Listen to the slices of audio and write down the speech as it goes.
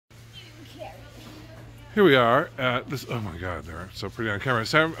Here we are at this. Oh my God, they're so pretty on camera.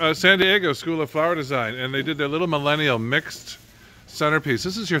 San Diego School of Flower Design, and they did their little millennial mixed centerpiece.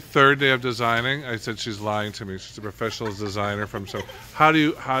 This is your third day of designing. I said she's lying to me. She's a professional designer from so. How do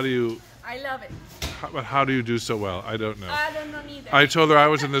you? I love it. But how do you do so well? I don't know. I don't know either. I told her I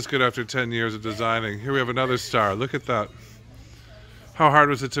wasn't this good after 10 years of designing. Here we have another star. Look at that. How hard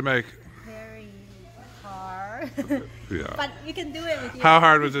was it to make? Very hard. Yeah. But you can do it with your... How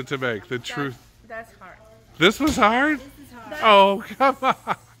hard was it to make? The truth. That's hard. This was hard? This is hard. Oh, come on.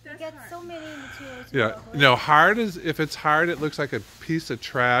 You get so many materials. Yeah. No, hard is, if it's hard, it looks like a piece of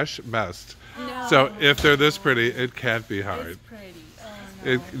trash mess. No. So if they're this pretty, it can't be hard. It's pretty.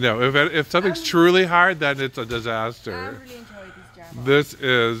 No, if something's truly hard, then it's a I disaster. really enjoy this job. This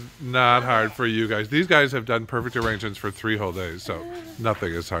is not hard for you guys. These guys have done perfect arrangements for 3 whole days, so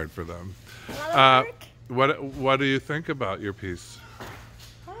nothing is hard for them. What do you think about your piece?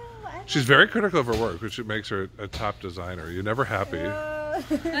 She's very critical of her work, which makes her a top designer. You're never happy.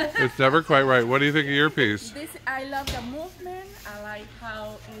 It's never quite right. What do you think of your piece? I love the movement. I like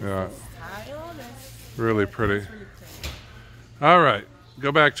how it's the style. That's Really pretty. really pretty. All right,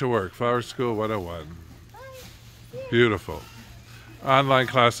 go back to work. Flower School 101. Beautiful. Online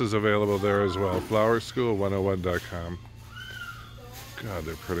classes available there as well. flowerschool101.com. God,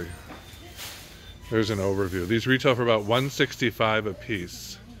 they're pretty. There's an overview. These retail for about $165 a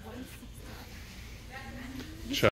piece.